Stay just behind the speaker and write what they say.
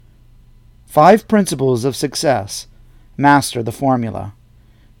5 Principles of Success. Master the Formula.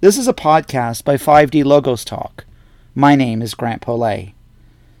 This is a podcast by 5D Logos Talk. My name is Grant Polay.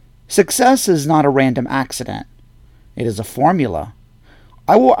 Success is not a random accident. It is a formula.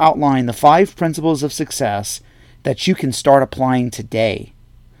 I will outline the 5 principles of success that you can start applying today.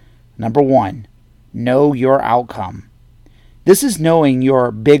 Number 1, know your outcome. This is knowing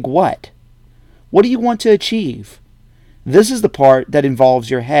your big what. What do you want to achieve? This is the part that involves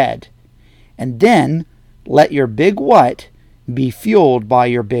your head. And then let your big what be fueled by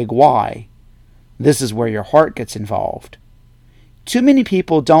your big why. This is where your heart gets involved. Too many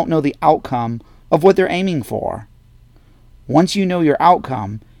people don't know the outcome of what they're aiming for. Once you know your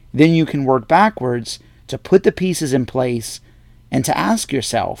outcome, then you can work backwards to put the pieces in place and to ask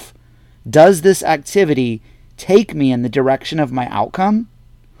yourself, does this activity take me in the direction of my outcome?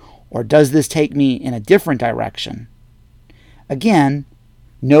 Or does this take me in a different direction? Again,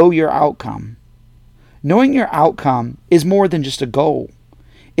 know your outcome. Knowing your outcome is more than just a goal.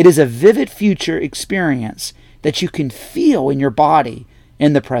 It is a vivid future experience that you can feel in your body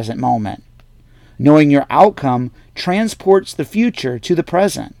in the present moment. Knowing your outcome transports the future to the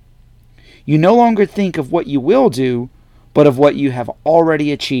present. You no longer think of what you will do, but of what you have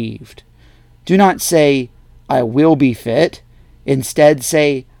already achieved. Do not say, I will be fit. Instead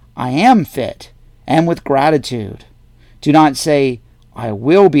say, I am fit, and with gratitude. Do not say, I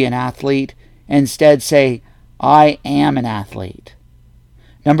will be an athlete. Instead say, I am an athlete.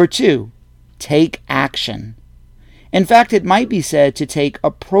 Number 2, take action. In fact, it might be said to take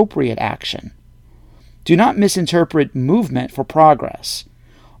appropriate action. Do not misinterpret movement for progress.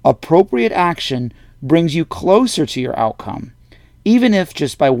 Appropriate action brings you closer to your outcome, even if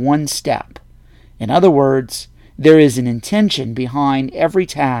just by one step. In other words, there is an intention behind every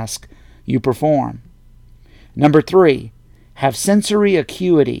task you perform. Number 3, have sensory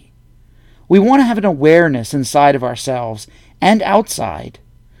acuity. We want to have an awareness inside of ourselves and outside.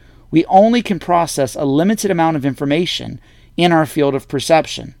 We only can process a limited amount of information in our field of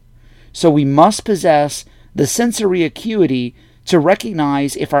perception. So we must possess the sensory acuity to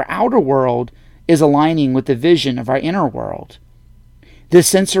recognize if our outer world is aligning with the vision of our inner world. This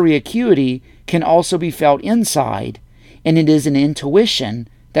sensory acuity can also be felt inside, and it is an intuition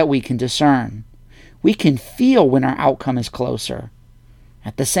that we can discern. We can feel when our outcome is closer.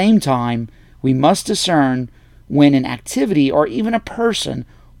 At the same time, we must discern when an activity or even a person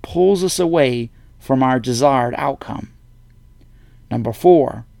pulls us away from our desired outcome. Number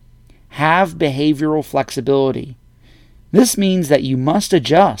 4, have behavioral flexibility. This means that you must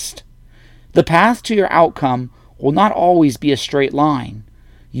adjust. The path to your outcome will not always be a straight line.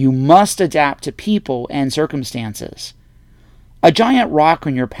 You must adapt to people and circumstances. A giant rock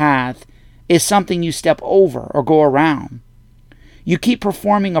on your path is something you step over or go around. You keep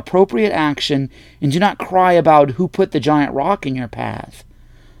performing appropriate action and do not cry about who put the giant rock in your path.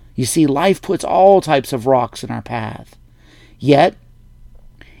 You see, life puts all types of rocks in our path. Yet,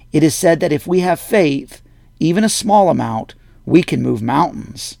 it is said that if we have faith, even a small amount, we can move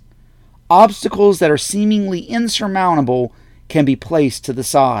mountains. Obstacles that are seemingly insurmountable can be placed to the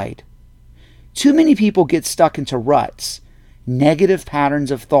side. Too many people get stuck into ruts, negative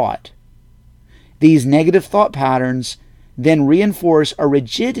patterns of thought. These negative thought patterns then reinforce a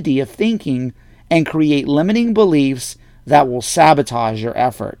rigidity of thinking and create limiting beliefs that will sabotage your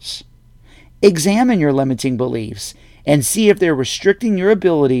efforts. Examine your limiting beliefs and see if they're restricting your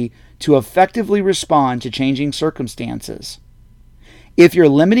ability to effectively respond to changing circumstances. If your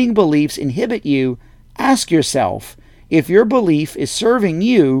limiting beliefs inhibit you, ask yourself if your belief is serving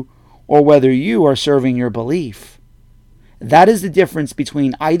you or whether you are serving your belief. That is the difference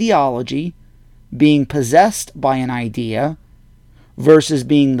between ideology, being possessed by an idea, versus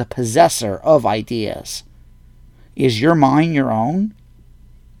being the possessor of ideas. Is your mind your own?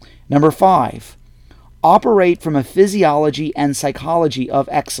 Number 5, operate from a physiology and psychology of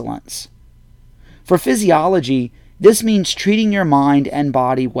excellence. For physiology, this means treating your mind and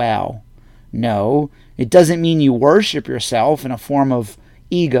body well. No, it doesn't mean you worship yourself in a form of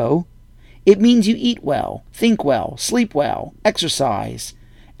ego. It means you eat well, think well, sleep well, exercise,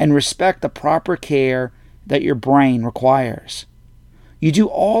 and respect the proper care that your brain requires. You do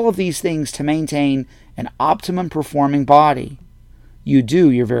all of these things to maintain an optimum performing body. You do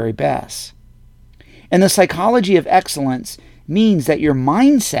your very best. And the psychology of excellence means that your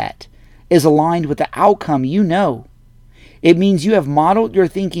mindset is aligned with the outcome you know. It means you have modeled your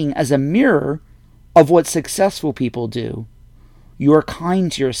thinking as a mirror of what successful people do. You are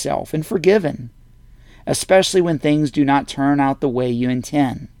kind to yourself and forgiving, especially when things do not turn out the way you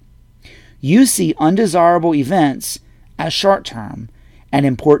intend. You see undesirable events as short-term and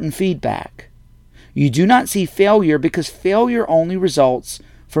important feedback. You do not see failure because failure only results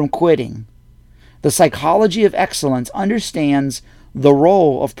from quitting. The psychology of excellence understands the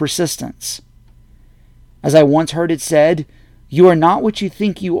role of persistence. As I once heard it said, you are not what you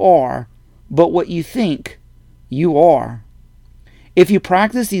think you are, but what you think you are. If you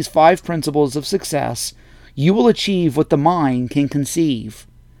practice these 5 principles of success, you will achieve what the mind can conceive.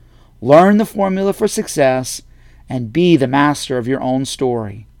 Learn the formula for success and be the master of your own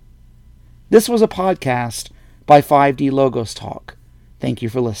story. This was a podcast by 5D Logos Talk. Thank you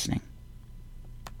for listening.